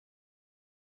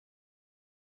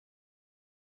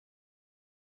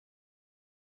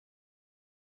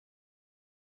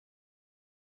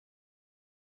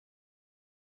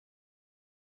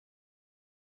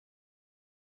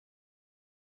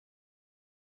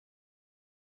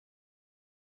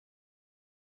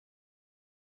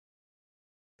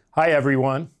Hi,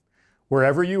 everyone.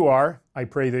 Wherever you are, I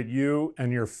pray that you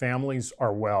and your families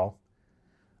are well.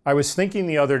 I was thinking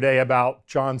the other day about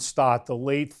John Stott, the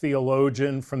late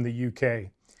theologian from the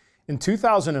UK. In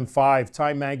 2005,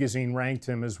 Time magazine ranked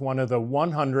him as one of the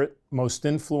 100 most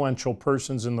influential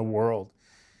persons in the world.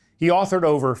 He authored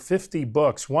over 50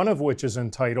 books, one of which is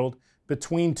entitled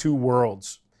Between Two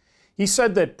Worlds. He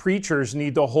said that preachers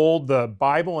need to hold the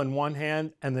Bible in one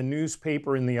hand and the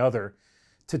newspaper in the other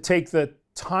to take the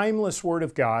timeless Word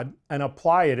of God and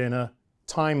apply it in a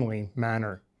timely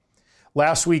manner.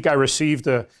 Last week, I received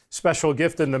a special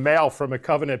gift in the mail from a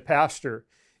covenant pastor.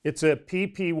 It's a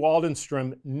P.P.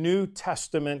 Waldenstrom New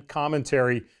Testament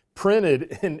commentary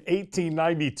printed in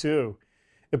 1892.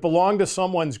 It belonged to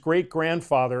someone's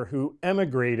great-grandfather who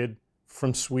emigrated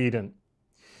from Sweden.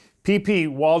 P.P.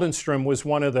 Waldenstrom was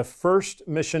one of the first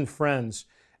mission friends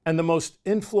and the most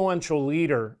influential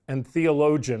leader and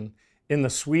theologian in the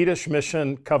Swedish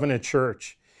Mission Covenant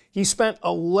Church. He spent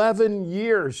 11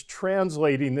 years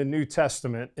translating the New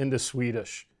Testament into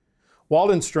Swedish.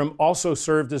 Waldenstrom also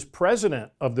served as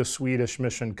president of the Swedish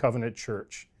Mission Covenant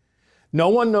Church. No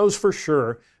one knows for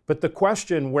sure, but the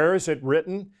question, where is it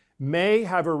written, may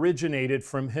have originated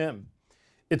from him.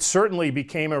 It certainly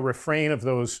became a refrain of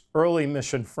those early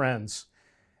mission friends.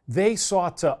 They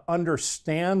sought to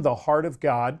understand the heart of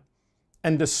God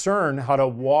and discern how to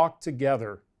walk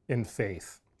together in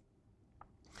faith.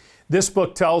 This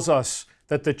book tells us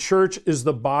that the church is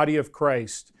the body of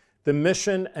Christ. The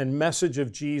mission and message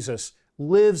of Jesus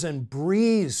lives and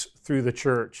breathes through the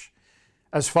church.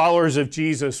 As followers of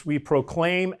Jesus, we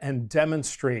proclaim and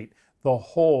demonstrate the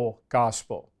whole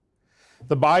gospel.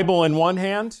 The Bible in one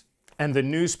hand and the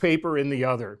newspaper in the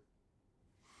other.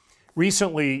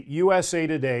 Recently, USA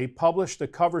Today published a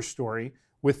cover story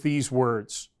with these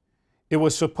words. It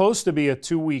was supposed to be a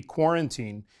 2-week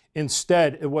quarantine.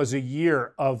 Instead, it was a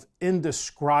year of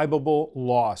indescribable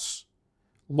loss.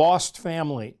 Lost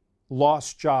family,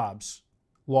 lost jobs,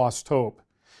 lost hope.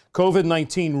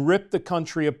 COVID-19 ripped the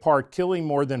country apart, killing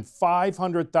more than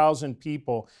 500,000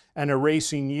 people and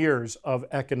erasing years of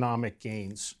economic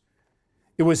gains.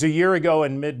 It was a year ago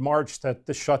in mid-March that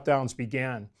the shutdowns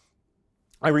began.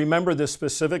 I remember this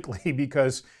specifically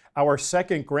because our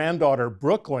second granddaughter,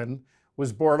 Brooklyn,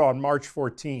 was born on March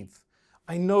 14th.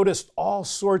 I noticed all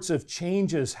sorts of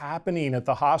changes happening at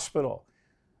the hospital.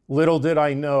 Little did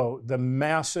I know the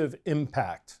massive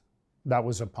impact that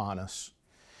was upon us.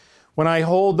 When I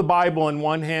hold the Bible in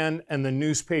one hand and the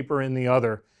newspaper in the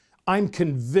other, I'm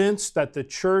convinced that the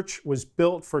church was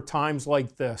built for times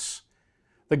like this.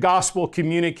 The gospel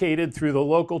communicated through the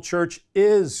local church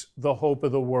is the hope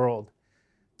of the world.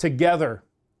 Together,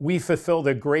 we fulfill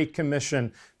the Great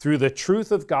Commission through the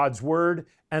truth of God's Word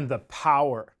and the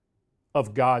power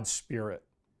of God's Spirit.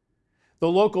 The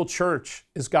local church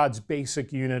is God's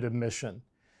basic unit of mission.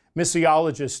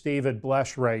 Missiologist David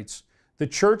Blesh writes, "The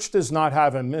church does not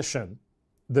have a mission.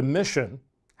 The mission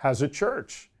has a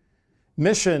church."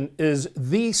 Mission is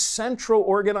the central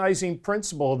organizing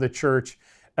principle of the church,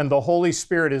 and the Holy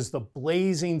Spirit is the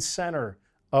blazing center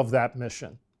of that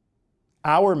mission.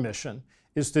 Our mission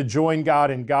is to join God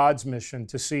in God's mission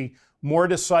to see more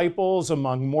disciples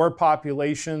among more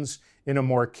populations in a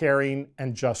more caring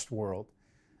and just world.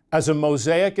 As a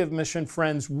mosaic of mission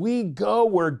friends, we go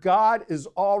where God is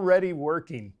already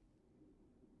working.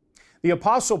 The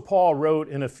Apostle Paul wrote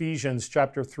in Ephesians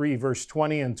chapter 3, verse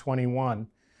 20 and 21,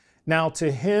 "Now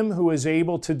to him who is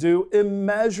able to do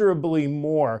immeasurably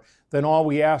more than all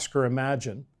we ask or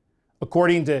imagine,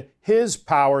 according to his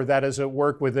power that is at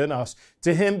work within us,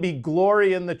 to him be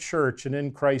glory in the church and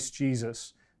in Christ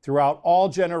Jesus, throughout all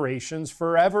generations,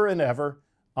 forever and ever.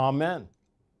 Amen."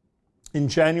 In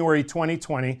January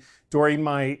 2020, during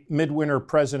my Midwinter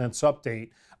President's Update,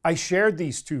 I shared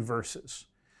these two verses,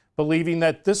 believing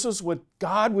that this is what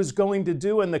God was going to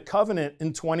do in the covenant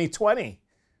in 2020.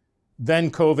 Then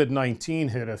COVID-19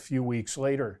 hit a few weeks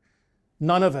later.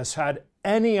 None of us had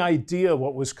any idea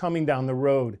what was coming down the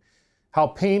road, how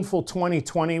painful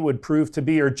 2020 would prove to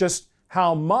be, or just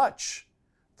how much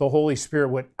the Holy Spirit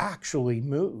would actually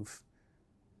move.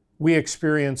 We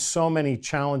experience so many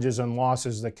challenges and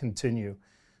losses that continue.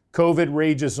 COVID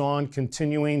rages on,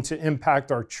 continuing to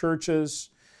impact our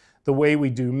churches, the way we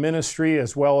do ministry,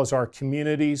 as well as our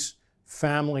communities,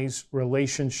 families,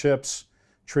 relationships,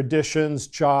 traditions,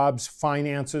 jobs,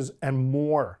 finances, and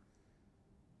more.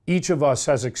 Each of us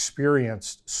has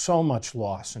experienced so much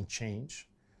loss and change.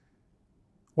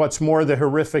 What's more, the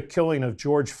horrific killing of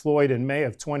George Floyd in May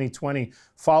of 2020,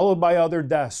 followed by other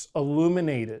deaths,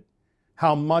 illuminated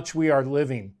how much we are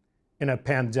living in a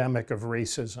pandemic of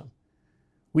racism.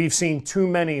 We've seen too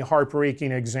many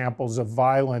heartbreaking examples of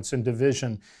violence and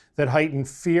division that heighten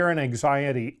fear and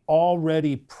anxiety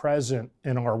already present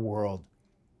in our world.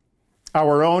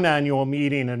 Our own annual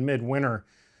meeting and Midwinter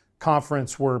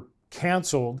conference were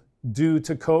canceled due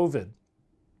to COVID.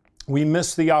 We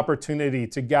missed the opportunity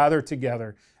to gather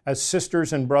together as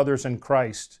sisters and brothers in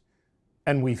Christ,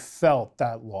 and we felt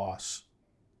that loss.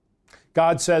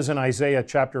 God says in Isaiah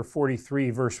chapter 43,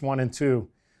 verse 1 and 2,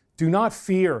 "Do not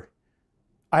fear.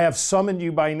 I have summoned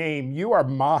you by name. You are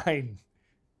mine.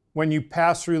 When you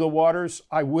pass through the waters,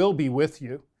 I will be with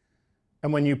you.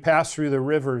 And when you pass through the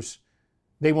rivers,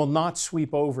 they will not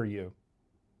sweep over you."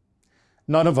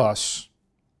 None of us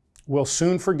will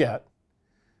soon forget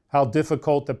how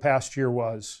difficult the past year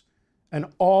was and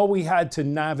all we had to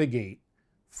navigate,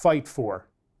 fight for,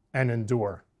 and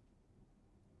endure.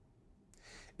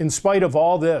 In spite of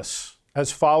all this,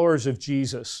 as followers of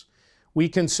Jesus, we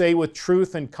can say with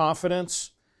truth and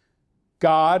confidence,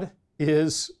 God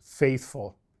is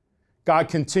faithful. God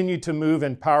continued to move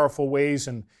in powerful ways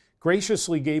and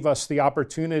graciously gave us the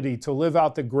opportunity to live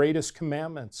out the greatest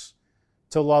commandments,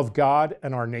 to love God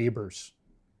and our neighbors.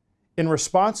 In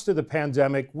response to the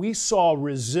pandemic, we saw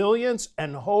resilience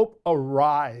and hope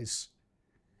arise.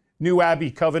 New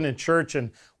Abbey Covenant Church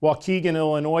in Waukegan,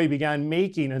 Illinois began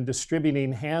making and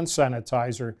distributing hand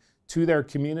sanitizer to their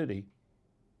community.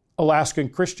 Alaskan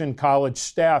Christian College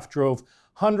staff drove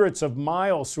hundreds of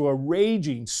miles through a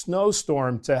raging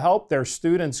snowstorm to help their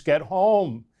students get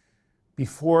home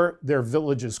before their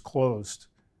villages closed.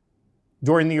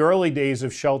 During the early days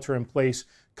of shelter in place,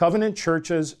 Covenant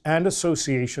churches and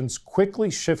associations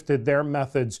quickly shifted their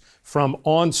methods from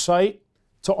on-site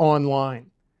to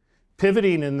online.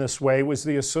 Pivoting in this way was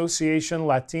the Association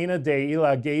Latina de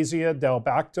la Iglesia del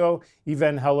Pacto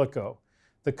Evangelico,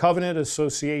 the Covenant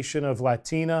Association of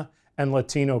Latina and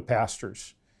Latino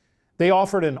pastors. They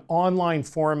offered an online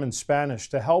forum in Spanish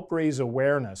to help raise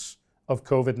awareness of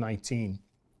COVID-19.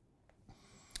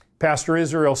 Pastor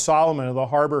Israel Solomon of the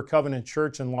Harbor Covenant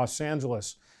Church in Los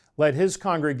Angeles led his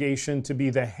congregation to be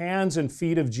the hands and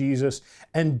feet of Jesus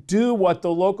and do what the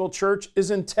local church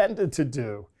is intended to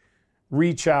do: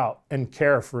 reach out and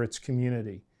care for its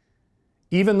community.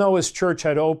 Even though his church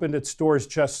had opened its doors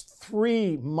just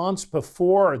 3 months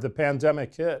before the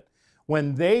pandemic hit,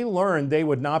 when they learned they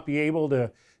would not be able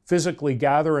to physically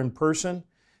gather in person,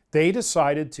 they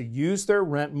decided to use their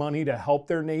rent money to help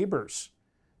their neighbors.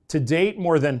 To date,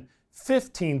 more than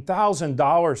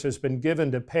 $15,000 has been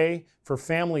given to pay for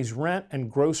families' rent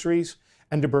and groceries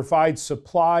and to provide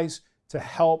supplies to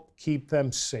help keep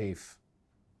them safe.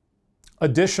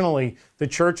 Additionally, the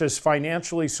church has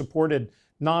financially supported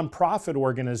nonprofit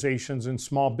organizations and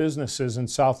small businesses in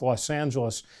South Los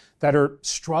Angeles that are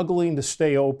struggling to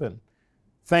stay open.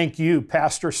 Thank you,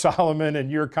 Pastor Solomon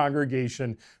and your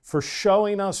congregation, for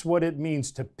showing us what it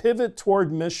means to pivot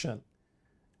toward mission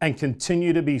and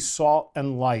continue to be salt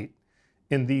and light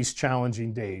in these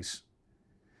challenging days.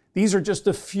 These are just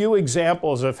a few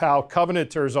examples of how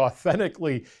Covenanters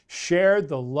authentically shared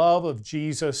the love of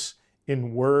Jesus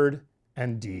in word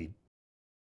and deed.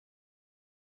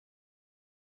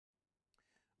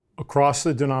 Across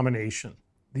the denomination,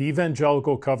 the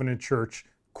Evangelical Covenant Church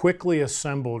quickly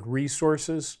assembled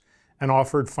resources and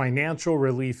offered financial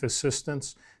relief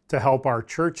assistance to help our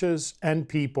churches and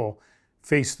people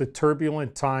face the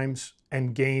turbulent times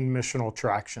and gain missional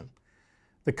traction.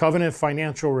 The Covenant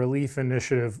Financial Relief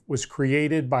Initiative was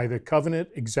created by the Covenant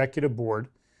Executive Board,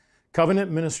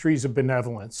 Covenant Ministries of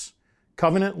Benevolence,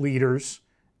 Covenant leaders,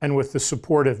 and with the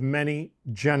support of many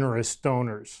generous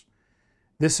donors.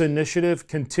 This initiative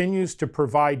continues to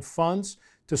provide funds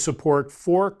to support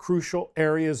 4 crucial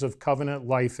areas of Covenant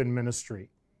life and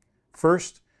ministry.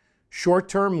 First,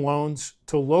 short-term loans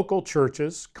to local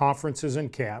churches, conferences,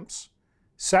 and camps.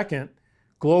 Second,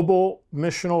 global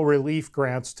missional relief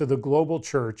grants to the global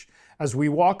church as we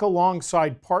walk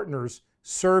alongside partners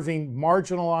serving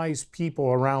marginalized people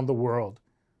around the world.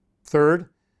 Third,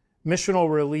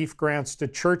 missional relief grants to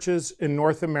churches in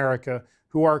North America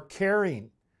who are caring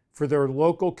for their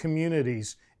local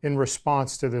communities in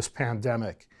response to this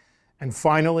pandemic. And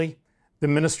finally, the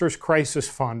Ministers' Crisis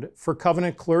Fund for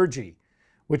Covenant clergy,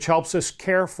 which helps us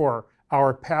care for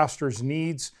our pastors'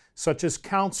 needs, such as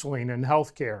counseling and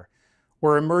healthcare,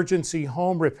 or emergency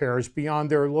home repairs beyond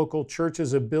their local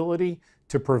church's ability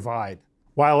to provide.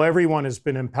 While everyone has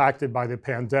been impacted by the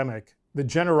pandemic, the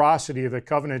generosity of the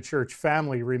Covenant Church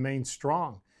family remains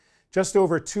strong. Just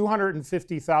over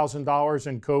 $250,000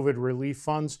 in COVID relief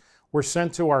funds were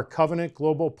sent to our Covenant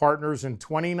global partners in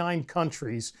 29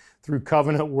 countries through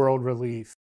Covenant World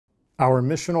Relief. Our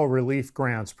missional relief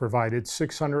grants provided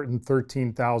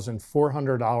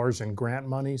 $613,400 in grant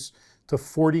monies to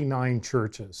 49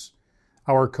 churches.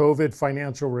 Our COVID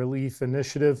financial relief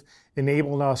initiative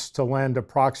enabled us to lend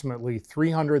approximately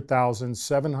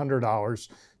 $300,700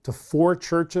 to 4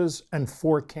 churches and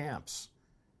 4 camps.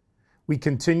 We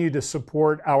continue to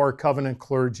support our covenant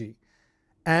clergy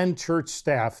and church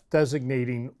staff,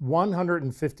 designating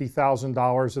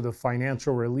 $150,000 of the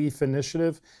financial relief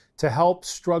initiative to help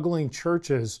struggling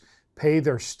churches pay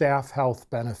their staff health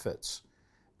benefits.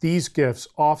 These gifts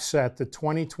offset the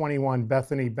 2021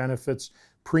 Bethany benefits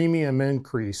premium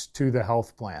increase to the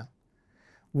health plan.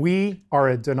 We are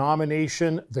a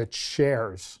denomination that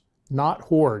shares, not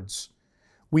hoards.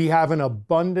 We have an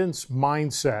abundance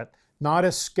mindset, not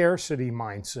a scarcity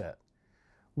mindset.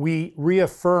 We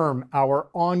reaffirm our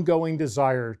ongoing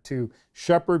desire to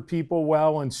shepherd people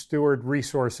well and steward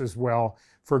resources well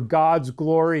for God's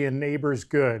glory and neighbor's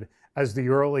good, as the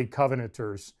early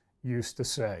Covenanters used to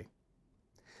say.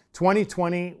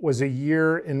 2020 was a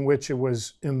year in which it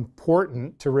was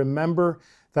important to remember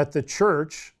that the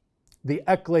church, the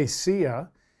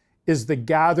ecclesia, is the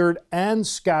gathered and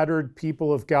scattered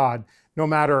people of God, no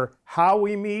matter how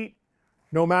we meet,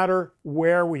 no matter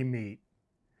where we meet.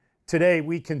 Today,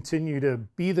 we continue to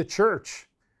be the church,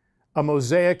 a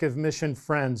mosaic of mission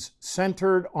friends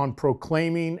centered on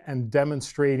proclaiming and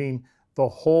demonstrating the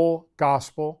whole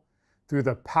gospel through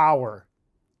the power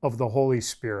of the Holy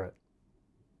Spirit.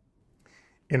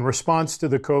 In response to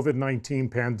the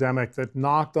COVID-19 pandemic that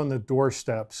knocked on the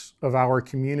doorsteps of our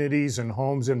communities and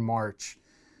homes in March,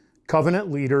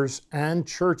 covenant leaders and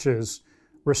churches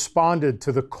responded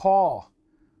to the call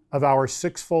of our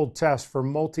 6-fold test for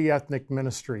multi-ethnic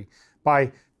ministry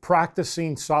by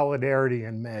practicing solidarity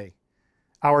in May.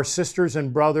 Our sisters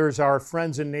and brothers, our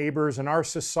friends and neighbors, and our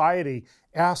society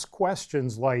ask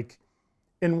questions like,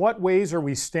 in what ways are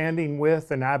we standing with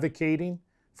and advocating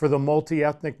for the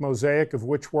multi-ethnic mosaic of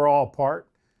which we're all part?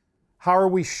 How are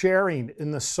we sharing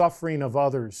in the suffering of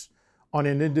others on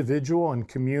an individual and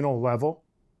communal level?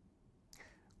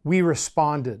 We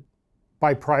responded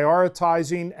by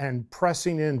prioritizing and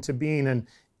pressing into being an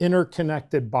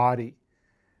interconnected body.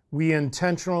 We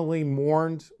intentionally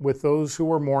mourned with those who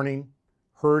were mourning,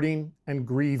 hurting, and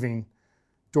grieving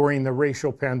during the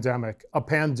racial pandemic, a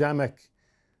pandemic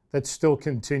that still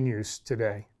continues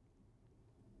today.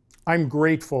 I'm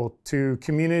grateful to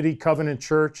Community Covenant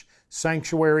Church,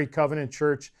 Sanctuary Covenant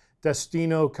Church,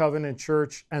 Destino Covenant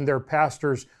Church, and their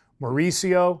pastors,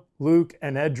 Mauricio, Luke,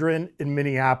 and Edrin in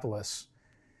Minneapolis.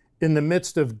 In the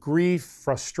midst of grief,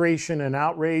 frustration, and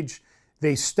outrage,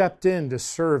 they stepped in to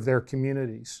serve their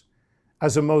communities.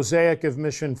 As a mosaic of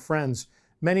mission friends,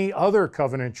 many other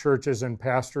covenant churches and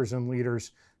pastors and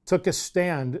leaders took a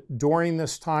stand during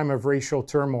this time of racial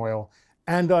turmoil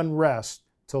and unrest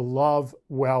to love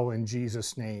well in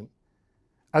Jesus' name.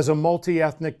 As a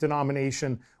multi-ethnic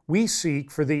denomination, we seek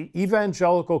for the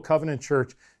Evangelical Covenant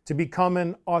Church to become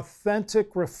an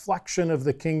authentic reflection of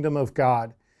the kingdom of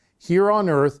God here on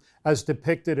earth as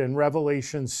depicted in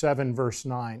Revelation 7, verse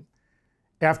 9.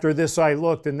 After this I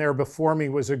looked, and there before me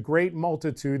was a great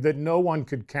multitude that no one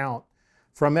could count,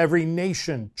 from every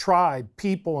nation, tribe,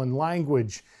 people, and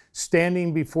language,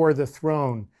 standing before the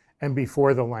throne and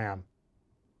before the Lamb.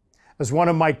 As one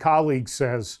of my colleagues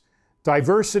says,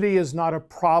 diversity is not a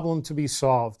problem to be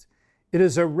solved. It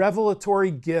is a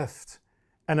revelatory gift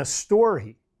and a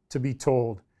story to be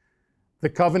told. The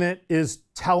covenant is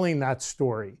telling that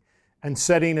story and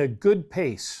setting a good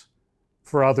pace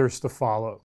for others to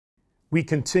follow. We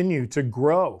continue to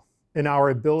grow in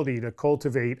our ability to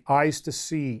cultivate eyes to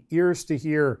see, ears to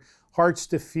hear, hearts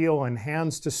to feel, and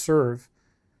hands to serve,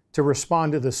 to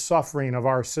respond to the suffering of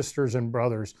our sisters and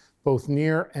brothers, both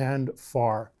near and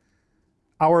far.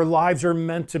 Our lives are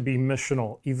meant to be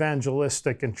missional,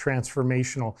 evangelistic, and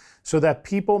transformational so that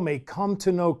people may come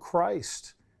to know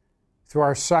Christ through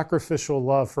our sacrificial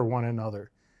love for one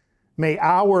another. May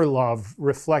our love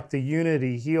reflect the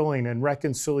unity, healing, and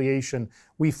reconciliation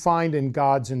we find in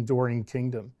God's enduring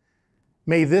kingdom.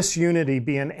 May this unity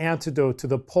be an antidote to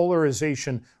the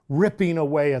polarization ripping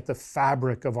away at the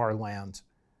fabric of our land.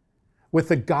 With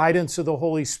the guidance of the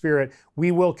Holy Spirit,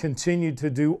 we will continue to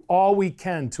do all we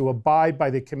can to abide by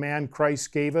the command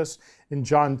Christ gave us in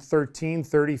John 13,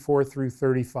 34 through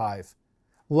 35.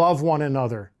 Love one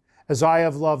another. As I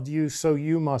have loved you, so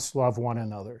you must love one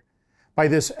another. By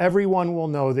this, everyone will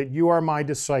know that you are my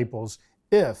disciples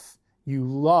if you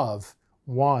love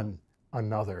one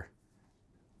another.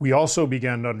 We also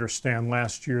began to understand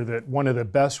last year that one of the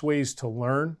best ways to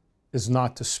learn is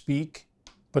not to speak,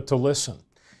 but to listen.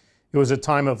 It was a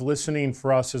time of listening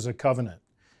for us as a covenant.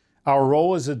 Our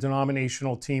role as a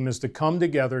denominational team is to come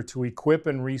together to equip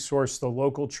and resource the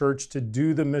local church to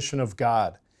do the mission of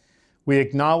God. We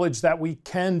acknowledge that we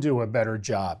can do a better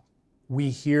job. We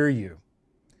hear you.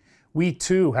 We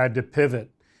too had to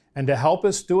pivot, and to help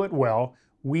us do it well,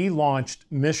 we launched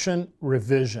Mission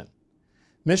Revision.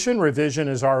 Mission Revision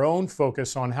is our own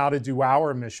focus on how to do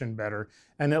our mission better,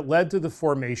 and it led to the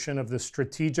formation of the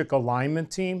Strategic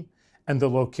Alignment Team and the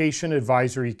Location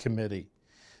Advisory Committee.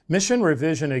 Mission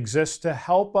Revision exists to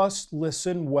help us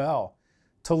listen well,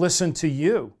 to listen to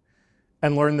you,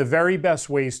 and learn the very best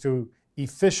ways to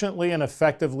efficiently and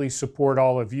effectively support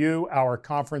all of you, our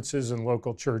conferences, and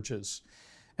local churches,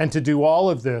 and to do all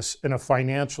of this in a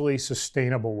financially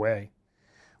sustainable way.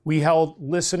 We held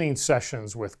listening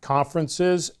sessions with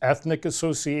conferences, ethnic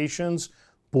associations,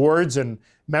 boards, and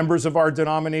members of our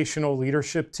denominational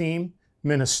leadership team,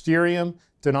 ministerium,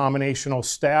 denominational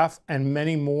staff, and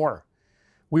many more.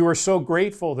 We were so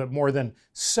grateful that more than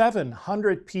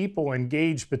 700 people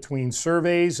engaged between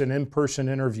surveys and in-person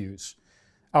interviews.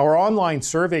 Our online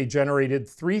survey generated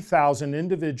 3,000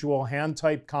 individual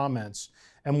hand-typed comments,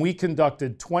 and we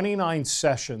conducted 29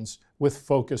 sessions with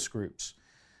focus groups.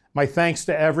 My thanks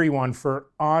to everyone for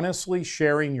honestly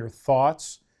sharing your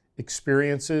thoughts,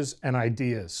 experiences, and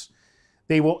ideas.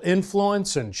 They will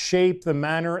influence and shape the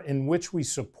manner in which we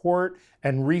support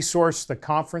and resource the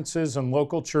conferences and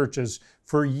local churches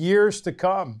for years to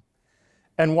come.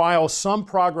 And while some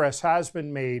progress has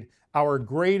been made, our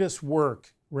greatest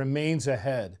work remains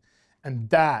ahead, and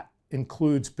that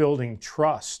includes building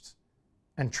trust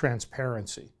and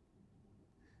transparency.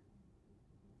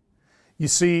 You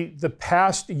see, the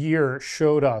past year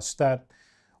showed us that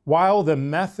while the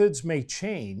methods may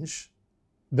change,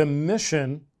 the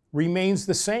mission remains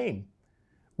the same.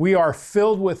 We are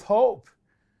filled with hope.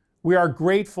 We are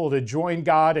grateful to join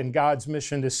God in God's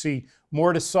mission to see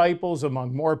more disciples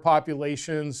among more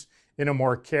populations in a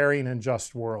more caring and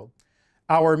just world.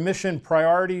 Our mission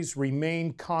priorities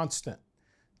remain constant: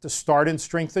 to start and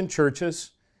strengthen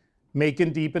churches, make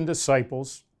and deepen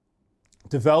disciples,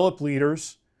 develop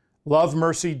leaders, love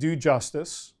mercy, do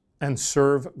justice, and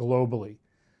serve globally.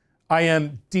 I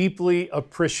am deeply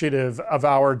appreciative of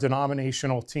our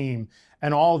denominational team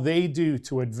and all they do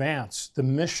to advance the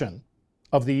mission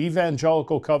of the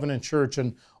Evangelical Covenant Church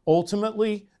and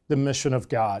ultimately the mission of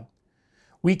God.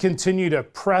 We continue to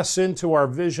press into our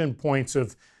vision points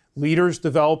of leaders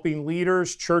developing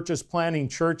leaders, churches planting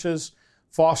churches,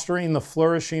 fostering the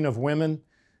flourishing of women,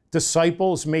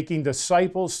 disciples making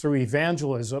disciples through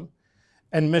evangelism,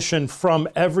 and mission from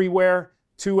everywhere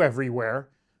to everywhere,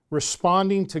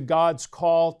 responding to God's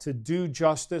call to do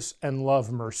justice and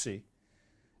love mercy.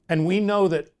 And we know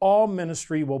that all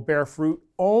ministry will bear fruit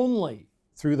only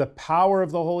through the power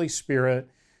of the Holy Spirit,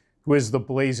 who is the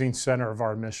blazing center of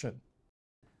our mission.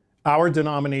 Our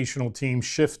denominational team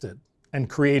shifted and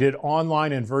created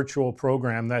online and virtual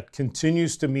program that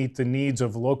continues to meet the needs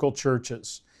of local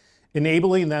churches,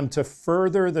 enabling them to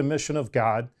further the mission of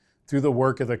God through the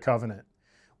work of the covenant.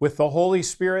 With the Holy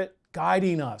Spirit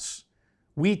guiding us,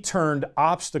 we turned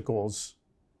obstacles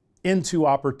into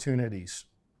opportunities.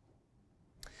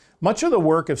 Much of the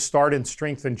work of Start and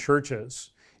Strengthen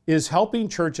churches is helping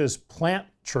churches plant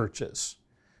churches.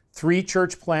 3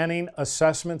 church planning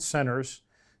assessment centers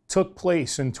took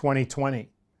place in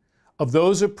 2020. Of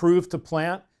those approved to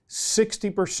plant,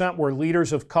 60% were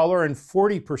leaders of color and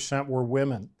 40% were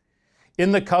women.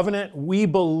 In the covenant, we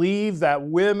believe that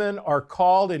women are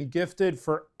called and gifted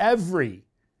for every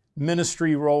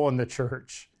ministry role in the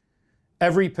church.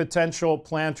 Every potential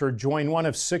planter joined one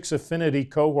of 6 affinity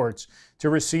cohorts to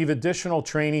receive additional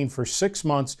training for 6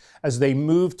 months as they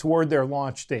move toward their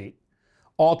launch date.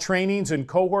 All trainings and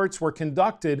cohorts were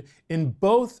conducted in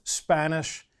both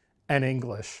Spanish and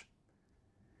English.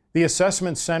 The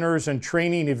assessment centers and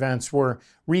training events were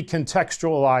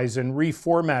recontextualized and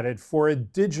reformatted for a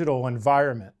digital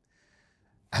environment.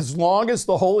 As long as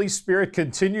the Holy Spirit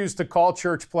continues to call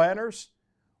church planters,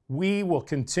 we will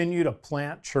continue to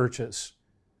plant churches.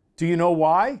 Do you know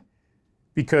why?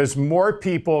 Because more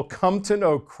people come to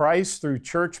know Christ through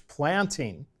church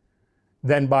planting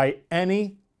than by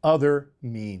any other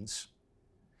means.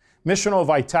 Missional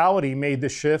Vitality made the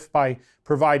shift by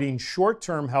providing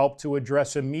short-term help to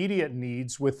address immediate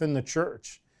needs within the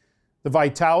church. The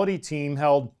Vitality team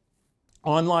held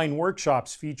online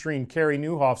workshops featuring Carrie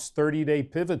Nieuwhoff's 30-day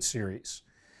Pivot series.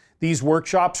 These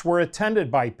workshops were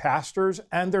attended by pastors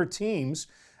and their teams,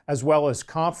 as well as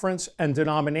conference and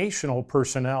denominational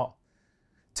personnel.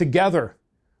 Together,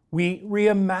 we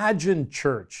reimagined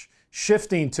church,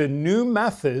 shifting to new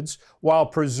methods while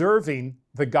preserving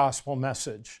the gospel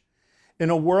message. In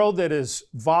a world that is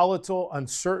volatile,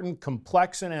 uncertain,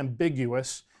 complex, and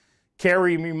ambiguous,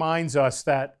 Carrie reminds us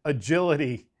that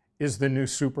agility is the new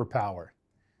superpower.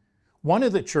 One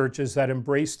of the churches that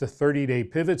embraced the 30-day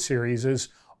pivot series is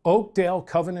Oakdale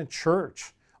Covenant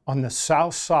Church on the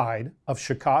south side of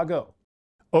Chicago.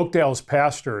 Oakdale's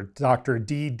pastor, Dr.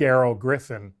 D. Darrell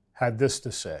Griffin, had this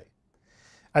to say: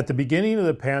 "At the beginning of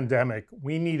the pandemic,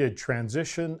 we needed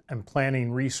transition and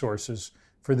planning resources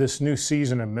for this new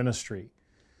season of ministry.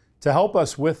 To help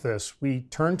us with this, we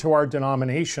turned to our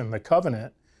denomination, the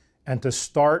Covenant, and to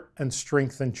start and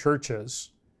strengthen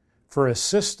churches for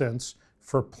assistance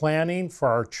for planning for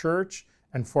our church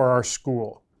and for our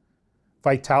school.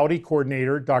 Vitality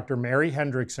Coordinator Dr. Mary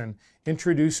Hendrickson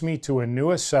introduced me to a new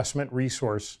assessment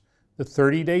resource, the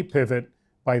 30-Day Pivot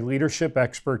by leadership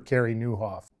expert Carey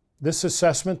Nieuwhof. This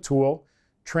assessment tool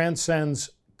transcends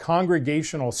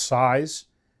congregational size,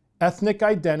 ethnic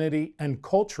identity, and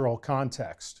cultural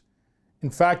context.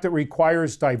 In fact, it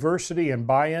requires diversity and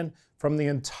buy-in from the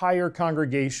entire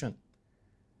congregation.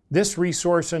 This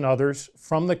resource and others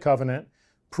from the Covenant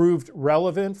proved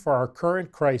relevant for our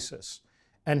current crisis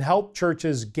and helped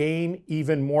churches gain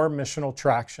even more missional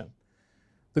traction.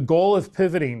 The goal of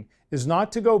pivoting is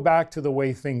not to go back to the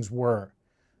way things were,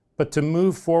 but to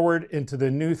move forward into the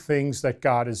new things that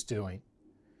God is doing.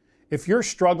 If you're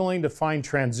struggling to find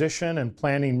transition and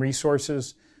planning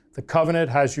resources, the Covenant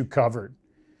has you covered.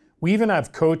 We even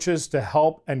have coaches to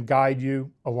help and guide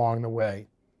you along the way."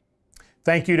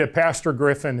 Thank you to Pastor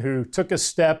Griffin, who took a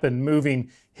step in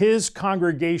moving his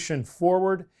congregation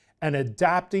forward and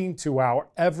adapting to our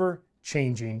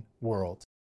ever-changing world.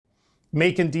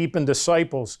 Make and Deepen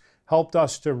Disciples helped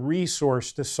us to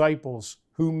resource disciples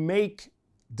who make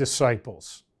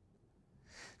disciples.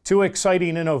 Two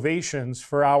exciting innovations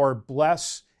for our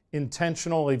Bless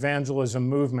Intentional Evangelism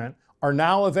movement are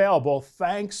now available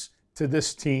thanks to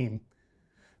this team.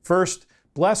 First,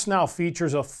 Bless now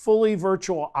features a fully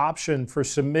virtual option for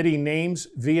submitting names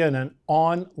via an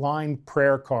online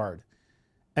prayer card.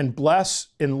 And Bless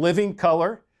in Living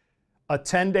Color, a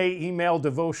 10-day email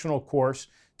devotional course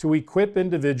to equip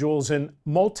individuals in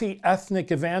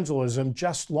multi-ethnic evangelism,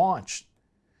 just launched.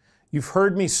 You've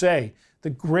heard me say, the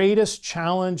greatest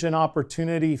challenge and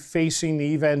opportunity facing the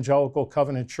Evangelical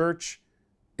Covenant Church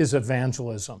is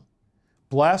evangelism.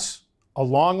 Bless,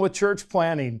 along with church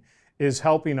planning, is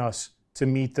helping us to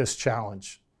meet this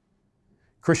challenge.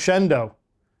 Crescendo,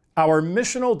 our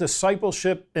missional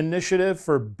discipleship initiative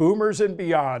for boomers and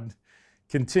beyond,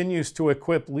 continues to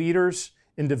equip leaders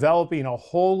in developing a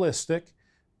holistic,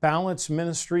 balanced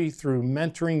ministry through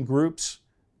mentoring groups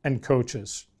and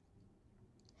coaches.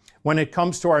 When it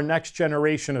comes to our next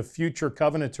generation of future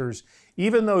Covenanters,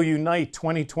 even though Unite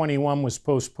 2021 was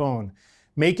postponed,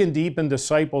 Make and Deepen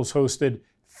Disciples hosted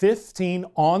 15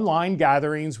 online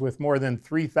gatherings with more than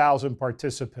 3,000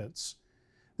 participants.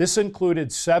 This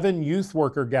included 7 youth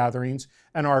worker gatherings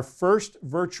and our first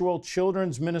virtual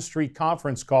children's ministry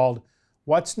conference called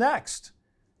What's Next?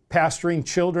 Pastoring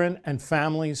Children and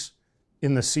Families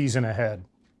in the Season Ahead.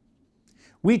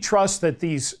 We trust that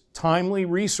these timely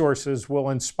resources will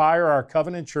inspire our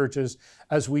Covenant churches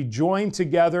as we join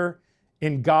together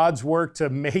in God's work to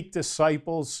make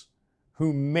disciples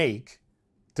who make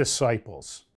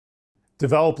disciples.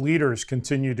 Develop leaders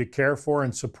continue to care for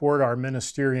and support our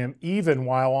ministerium even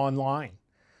while online.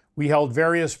 We held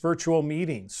various virtual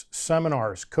meetings,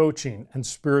 seminars, coaching, and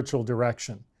spiritual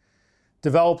direction.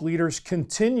 Develop Leaders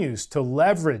continues to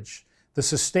leverage the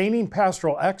Sustaining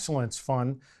Pastoral Excellence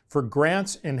Fund for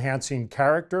grants enhancing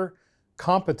character,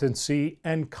 competency,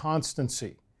 and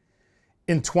constancy.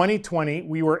 In 2020,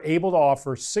 we were able to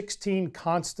offer 16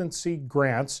 constancy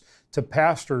grants to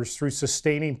pastors through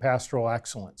Sustaining Pastoral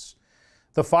Excellence.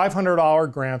 The $500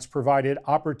 grants provided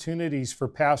opportunities for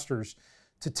pastors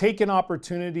to take an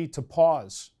opportunity to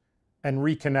pause and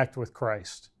reconnect with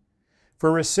Christ. For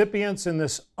recipients in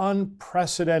this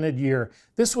unprecedented year,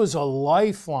 this was a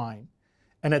lifeline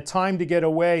and a time to get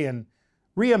away and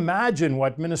reimagine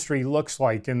what ministry looks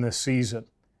like in this season.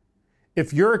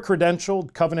 If you're a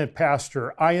credentialed Covenant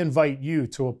pastor, I invite you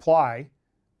to apply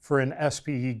for an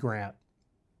SPE grant.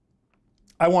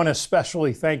 I want to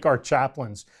especially thank our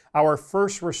chaplains, our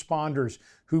first responders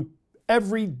who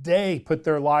every day put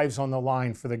their lives on the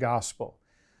line for the gospel.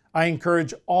 I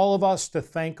encourage all of us to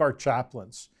thank our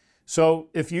chaplains. So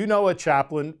if you know a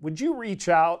chaplain, would you reach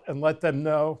out and let them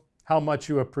know how much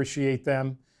you appreciate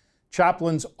them?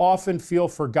 Chaplains often feel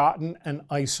forgotten and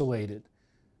isolated.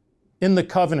 In the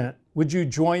Covenant, would you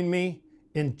join me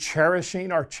in cherishing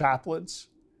our chaplains?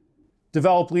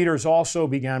 Develop Leaders also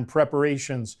began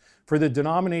preparations for the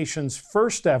denomination's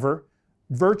first ever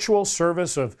virtual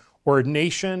service of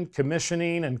ordination,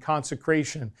 commissioning, and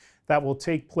consecration that will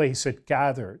take place at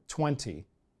Gather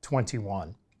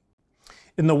 2021.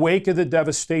 In the wake of the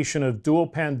devastation of dual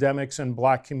pandemics in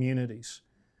Black communities,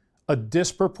 a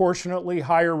disproportionately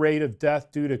higher rate of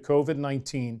death due to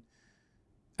COVID-19,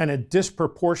 and a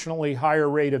disproportionately higher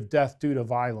rate of death due to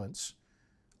violence,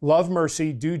 Love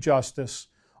Mercy, Do Justice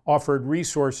offered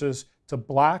resources to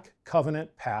Black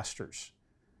covenant pastors.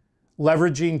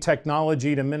 Leveraging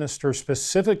technology to minister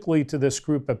specifically to this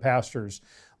group of pastors,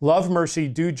 Love Mercy,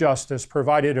 Do Justice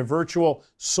provided a virtual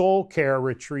soul care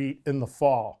retreat in the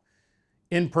fall.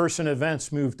 In-person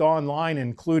events moved online,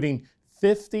 including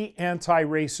 50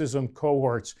 anti-racism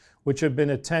cohorts, which have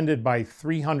been attended by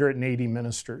 380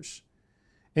 ministers.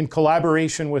 In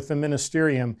collaboration with the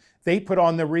ministerium, they put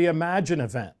on the Reimagine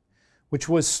event, which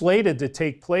was slated to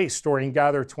take place during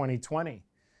Gather 2020.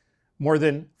 More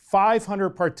than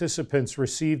 500 participants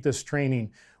received this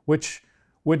training, which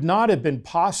would not have been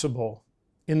possible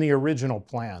in the original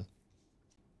plan.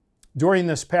 During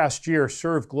this past year,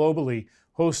 Serve Globally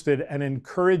hosted an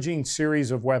encouraging series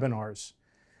of webinars.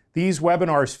 These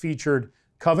webinars featured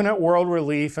Covenant World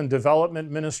Relief and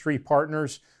Development Ministry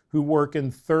partners who work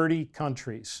in 30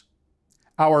 countries.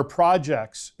 Our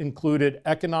projects included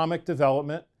economic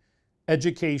development,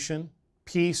 education,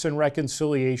 peace and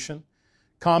reconciliation,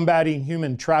 combating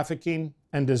human trafficking,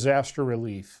 and disaster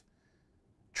relief.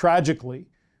 Tragically,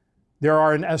 there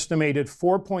are an estimated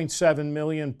 4.7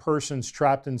 million persons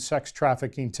trapped in sex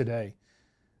trafficking today.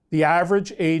 The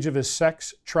average age of a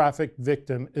sex trafficked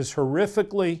victim is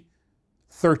horrifically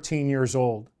 13 years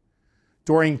old.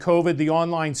 During COVID, the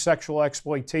online sexual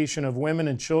exploitation of women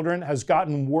and children has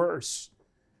gotten worse.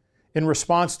 In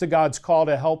response to God's call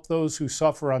to help those who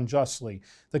suffer unjustly,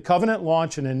 the Covenant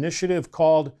launched an initiative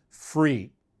called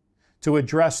Free to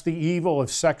address the evil of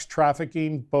sex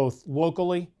trafficking both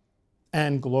locally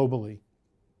and globally.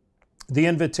 The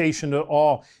invitation to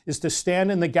all is to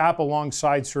stand in the gap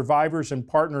alongside survivors and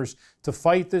partners to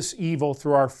fight this evil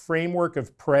through our framework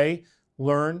of pray,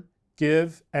 learn,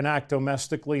 give, and act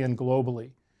domestically and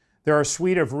globally. There are a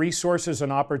suite of resources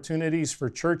and opportunities for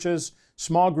churches,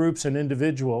 small groups, and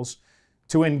individuals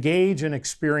to engage and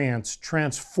experience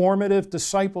transformative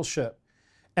discipleship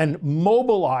and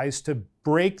mobilize to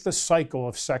break the cycle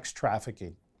of sex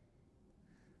trafficking.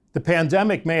 The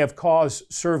pandemic may have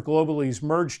caused Serve Globaly's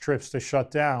Merge trips to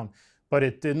shut down, but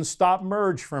it didn't stop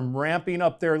Merge from ramping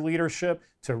up their leadership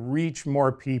to reach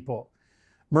more people.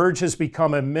 Merge has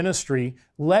become a ministry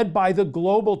led by the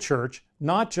global church,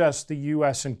 not just the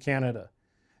U.S. and Canada.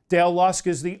 Dale Lusk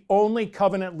is the only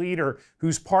covenant leader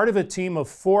who's part of a team of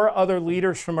 4 other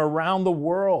leaders from around the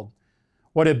world.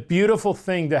 What a beautiful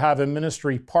thing to have a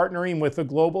ministry partnering with a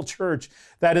global church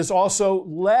that is also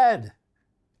led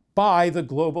by the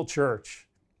global church.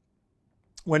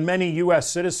 When many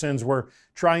U.S. citizens were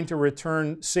trying to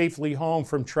return safely home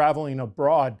from traveling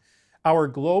abroad, our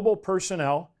global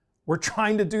personnel were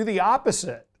trying to do the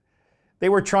opposite. They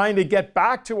were trying to get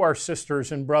back to our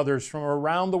sisters and brothers from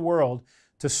around the world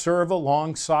to serve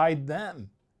alongside them.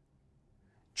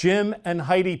 Jim and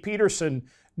Heidi Peterson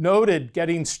noted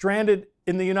getting stranded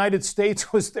in the United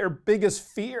States was their biggest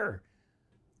fear,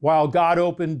 while God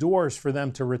opened doors for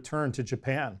them to return to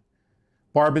Japan.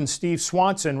 Barb and Steve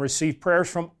Swanson received prayers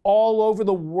from all over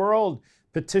the world,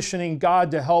 petitioning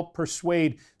God to help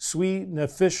persuade Sweden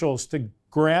officials to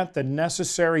grant the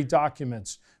necessary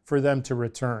documents for them to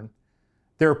return.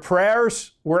 Their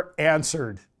prayers were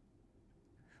answered.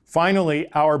 Finally,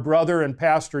 our brother and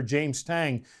pastor, James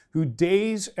Tang, who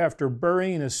days after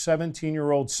burying his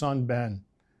 17-year-old son, Ben,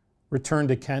 returned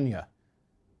to Kenya.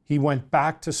 He went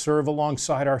back to serve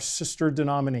alongside our sister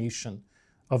denomination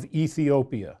of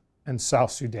Ethiopia and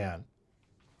South Sudan.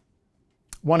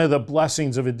 One of the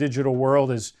blessings of a digital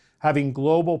world is having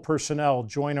global personnel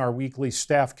join our weekly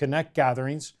staff connect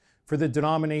gatherings for the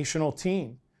denominational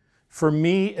team. For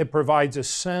me, it provides a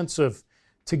sense of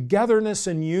togetherness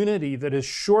and unity that is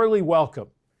surely welcome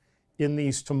in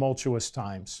these tumultuous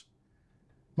times.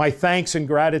 My thanks and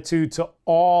gratitude to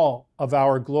all of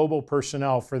our global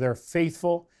personnel for their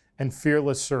faithful and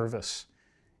fearless service.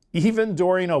 Even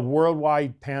during a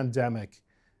worldwide pandemic,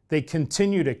 they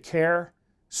continue to care,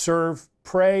 serve,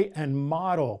 pray, and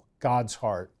model God's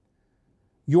heart.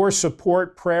 Your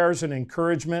support, prayers, and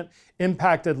encouragement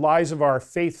impacted lives of our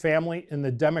faith family in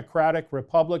the Democratic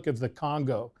Republic of the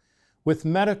Congo with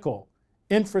medical,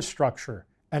 infrastructure,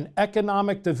 and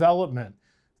economic development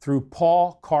through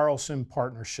Paul Carlson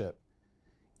Partnership.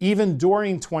 Even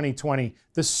during 2020,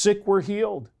 the sick were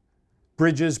healed,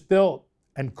 bridges built,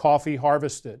 and coffee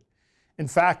harvested. In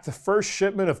fact, the first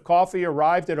shipment of coffee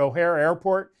arrived at O'Hare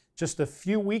Airport just a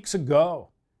few weeks ago.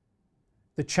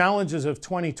 The challenges of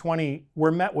 2020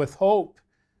 were met with hope,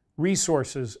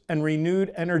 resources, and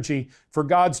renewed energy for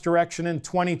God's direction in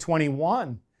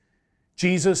 2021.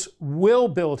 Jesus will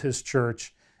build his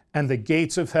church, and the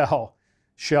gates of hell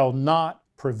shall not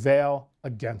prevail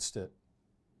against it.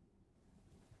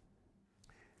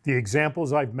 The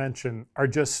examples I've mentioned are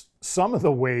just some of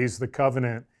the ways the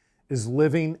covenant is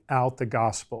living out the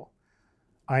gospel.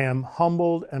 I am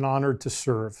humbled and honored to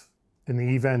serve in the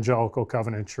Evangelical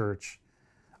Covenant Church.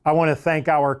 I want to thank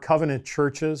our covenant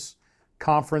churches,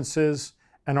 conferences,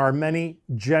 and our many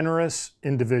generous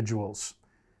individuals.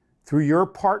 Through your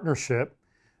partnership,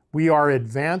 we are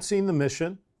advancing the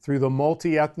mission through the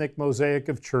multi-ethnic mosaic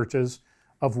of churches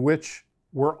of which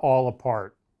we're all a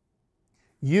part.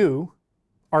 You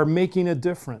are making a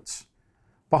difference.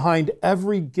 Behind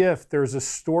every gift, there's a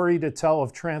story to tell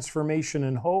of transformation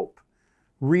and hope.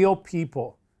 Real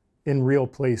people in real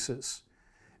places.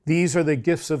 These are the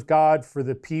gifts of God for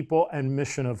the people and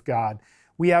mission of God.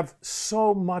 We have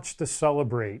so much to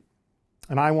celebrate,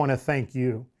 and I want to thank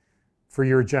you for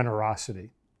your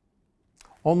generosity.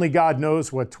 Only God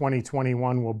knows what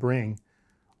 2021 will bring.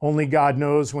 Only God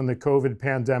knows when the COVID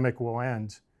pandemic will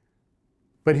end.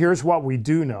 But here's what we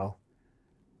do know.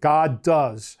 God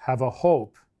does have a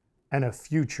hope and a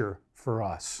future for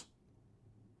us.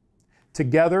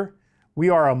 Together, we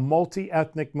are a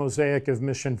multi-ethnic mosaic of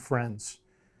mission friends,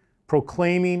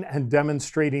 proclaiming and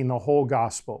demonstrating the whole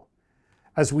gospel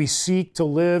as we seek to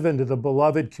live into the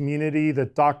beloved community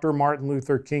that Dr. Martin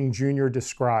Luther King Jr.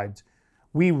 described.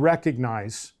 We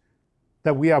recognize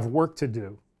that we have work to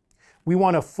do. We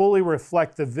want to fully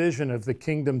reflect the vision of the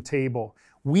kingdom table.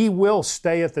 We will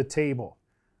stay at the table,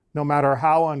 no matter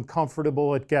how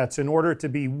uncomfortable it gets, in order to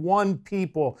be one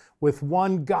people with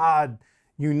one God,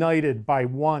 united by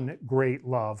one great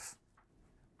love.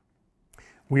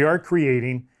 We are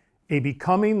creating a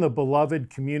Becoming the Beloved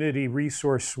Community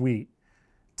Resource Suite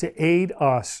to aid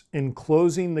us in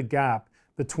closing the gap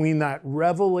between that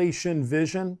revelation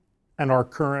vision and our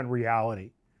current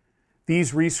reality.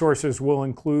 These resources will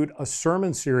include a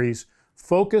sermon series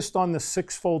focused on the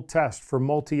sixfold test for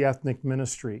multi-ethnic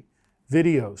ministry,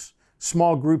 videos,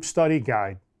 small group study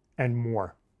guide, and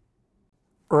more.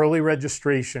 Early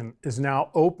registration is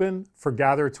now open for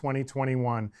Gather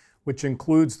 2021, which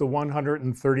includes the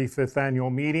 135th annual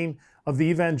meeting of the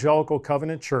Evangelical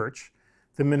Covenant Church,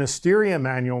 the Ministerium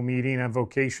annual meeting and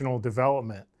vocational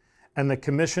development, and the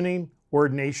commissioning,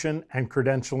 ordination, and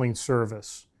credentialing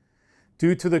service.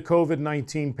 Due to the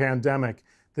COVID-19 pandemic,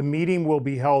 the meeting will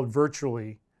be held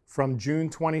virtually from June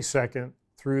 22nd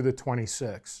through the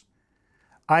 26th.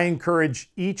 I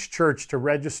encourage each church to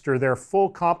register their full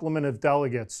complement of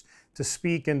delegates to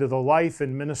speak into the life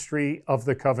and ministry of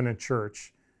the Covenant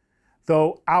Church.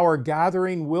 Though our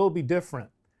gathering will be different,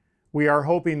 we are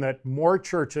hoping that more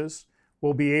churches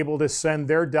will be able to send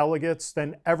their delegates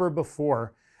than ever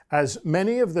before, as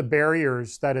many of the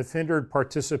barriers that have hindered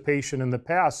participation in the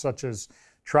past, such as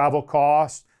travel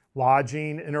costs,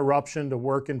 lodging, interruption to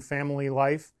work and family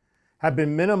life, have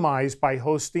been minimized by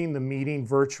hosting the meeting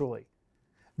virtually.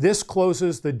 This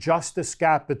closes the justice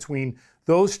gap between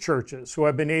those churches who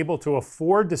have been able to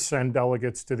afford to send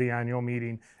delegates to the annual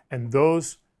meeting and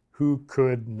those who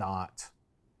could not.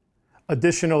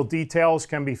 Additional details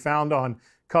can be found on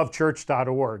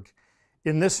covchurch.org.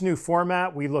 In this new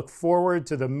format, we look forward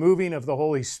to the moving of the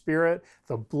Holy Spirit,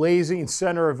 the blazing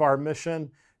center of our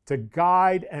mission, to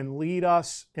guide and lead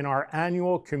us in our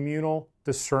annual communal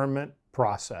discernment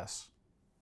process.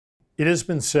 It has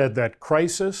been said that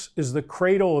crisis is the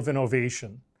cradle of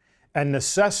innovation, and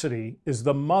necessity is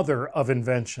the mother of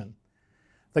invention.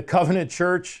 The Covenant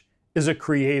Church is a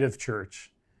creative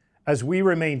church. As we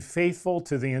remain faithful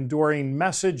to the enduring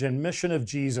message and mission of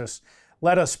Jesus,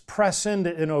 let us press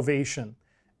into innovation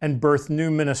and birth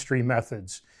new ministry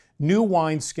methods, new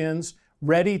wineskins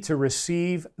ready to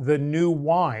receive the new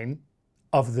wine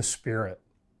of the Spirit.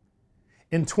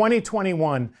 In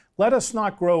 2021, let us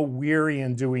not grow weary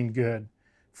in doing good,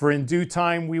 for in due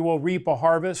time we will reap a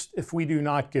harvest if we do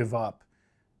not give up.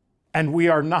 And we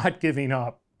are not giving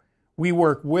up. We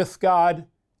work with God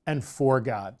and for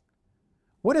God.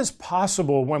 What is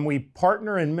possible when we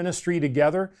partner in ministry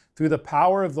together through the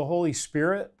power of the Holy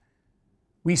Spirit?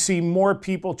 We see more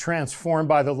people transformed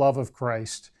by the love of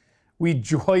Christ. We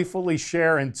joyfully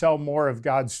share and tell more of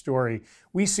God's story.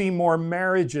 We see more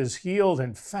marriages healed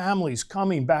and families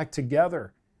coming back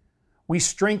together. We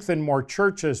strengthen more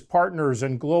churches, partners,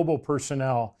 and global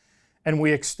personnel, and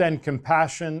we extend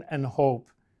compassion and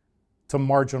hope to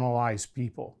marginalized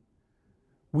people.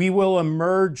 We will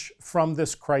emerge from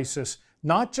this crisis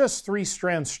not just 3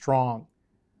 strands strong,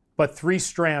 but 3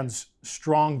 strands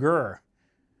stronger,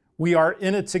 We are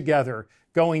in it together,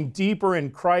 going deeper in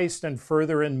Christ and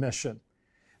further in mission.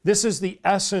 This is the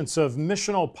essence of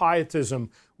missional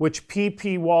pietism, which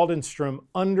P.P. Waldenstrom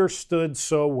understood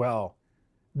so well.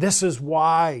 This is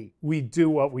why we do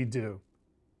what we do.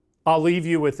 I'll leave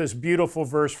you with this beautiful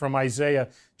verse from Isaiah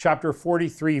chapter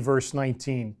 43, verse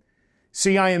 19.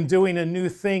 See, I am doing a new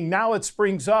thing. Now it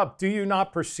springs up. Do you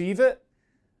not perceive it?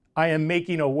 I am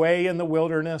making a way in the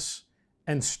wilderness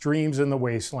and streams in the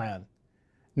wasteland.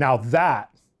 Now that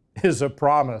is a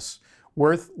promise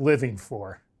worth living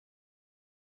for.